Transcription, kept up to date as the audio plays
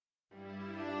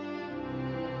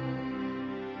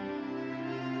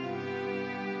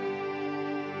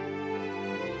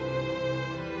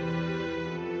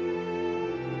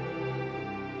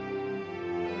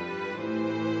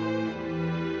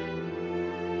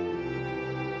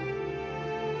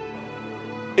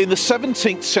In the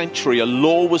 17th century, a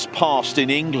law was passed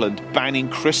in England banning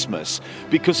Christmas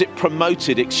because it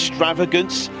promoted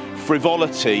extravagance,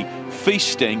 frivolity,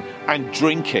 feasting and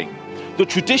drinking. The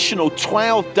traditional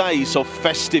 12 days of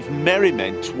festive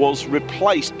merriment was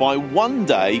replaced by one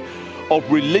day of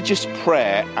religious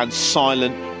prayer and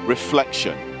silent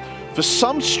reflection. For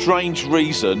some strange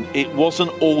reason, it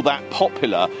wasn't all that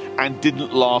popular and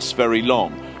didn't last very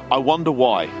long. I wonder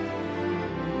why.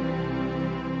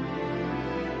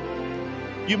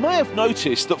 You may have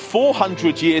noticed that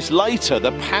 400 years later,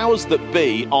 the powers that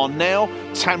be are now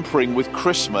tampering with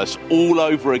Christmas all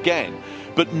over again,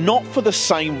 but not for the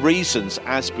same reasons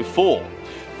as before.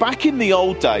 Back in the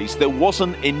old days, there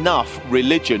wasn't enough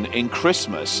religion in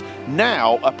Christmas.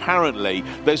 Now, apparently,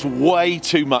 there's way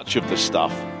too much of the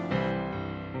stuff.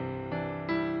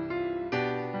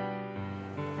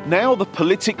 Now the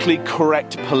politically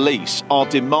correct police are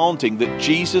demanding that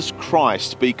Jesus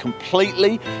Christ be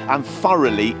completely and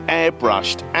thoroughly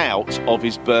airbrushed out of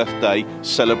his birthday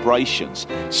celebrations,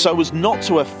 so as not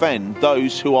to offend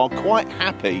those who are quite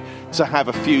happy to have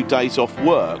a few days off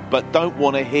work but don't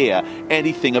want to hear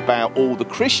anything about all the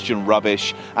Christian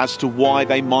rubbish as to why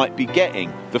they might be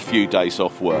getting the few days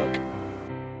off work.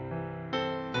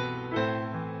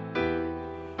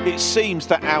 It seems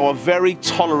that our very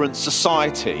tolerant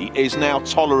society is now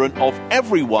tolerant of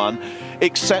everyone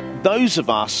except those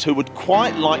of us who would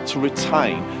quite like to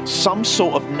retain some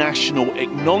sort of national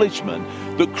acknowledgement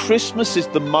that Christmas is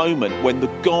the moment when the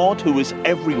God who is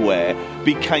everywhere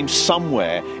became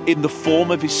somewhere in the form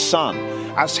of his Son,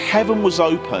 as heaven was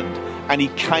opened and he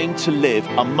came to live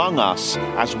among us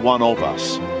as one of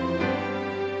us.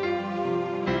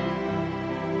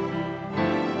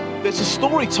 There's a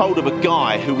story told of a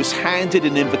guy who was handed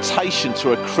an invitation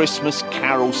to a Christmas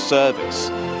carol service.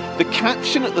 The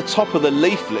caption at the top of the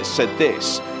leaflet said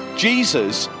this: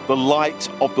 Jesus, the light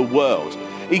of the world.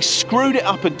 He screwed it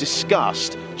up in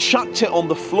disgust, chucked it on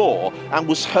the floor, and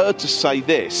was heard to say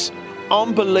this: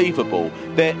 unbelievable,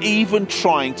 they're even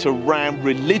trying to ram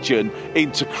religion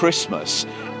into Christmas.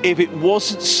 If it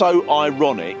wasn't so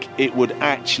ironic, it would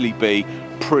actually be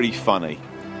pretty funny.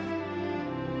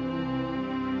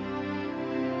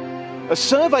 A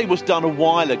survey was done a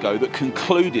while ago that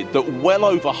concluded that well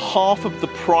over half of the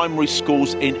primary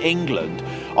schools in England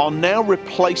are now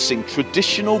replacing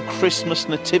traditional Christmas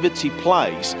nativity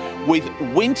plays with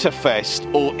Winterfest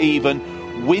or even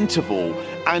Winterval,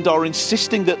 and are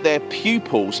insisting that their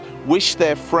pupils wish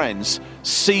their friends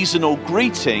seasonal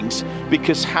greetings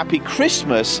because Happy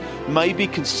Christmas may be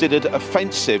considered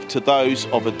offensive to those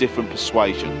of a different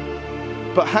persuasion.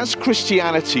 But has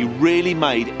Christianity really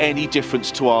made any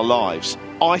difference to our lives?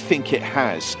 I think it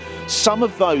has. Some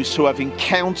of those who have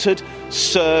encountered,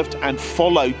 served and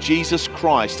followed Jesus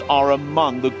Christ are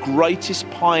among the greatest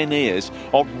pioneers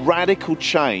of radical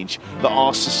change that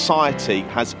our society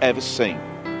has ever seen.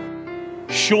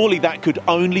 Surely that could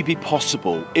only be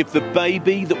possible if the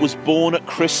baby that was born at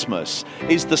Christmas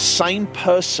is the same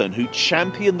person who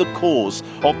championed the cause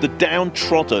of the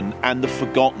downtrodden and the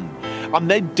forgotten, and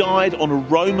then died on a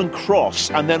Roman cross,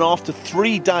 and then after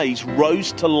 3 days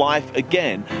rose to life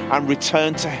again and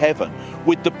returned to heaven,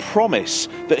 with the promise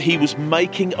that he was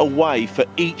making a way for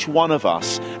each one of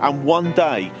us, and one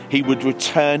day he would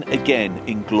return again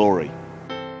in glory.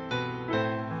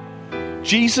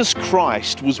 Jesus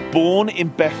Christ was born in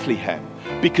Bethlehem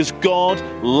because God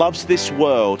loves this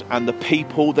world and the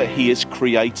people that he has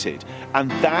created,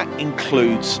 and that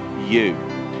includes you.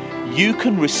 You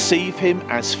can receive him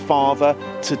as Father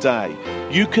today.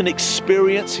 You can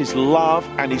experience his love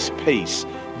and his peace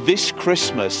this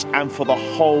Christmas and for the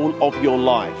whole of your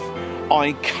life. I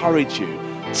encourage you,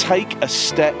 take a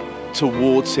step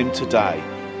towards him today.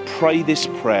 Pray this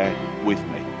prayer with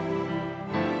me.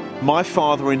 My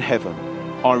Father in heaven,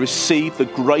 I receive the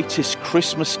greatest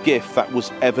Christmas gift that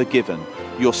was ever given,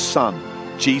 your Son,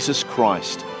 Jesus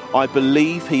Christ. I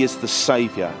believe he is the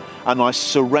Saviour, and I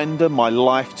surrender my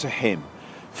life to him.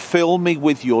 Fill me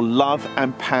with your love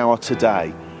and power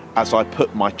today as I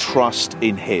put my trust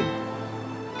in him.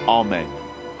 Amen.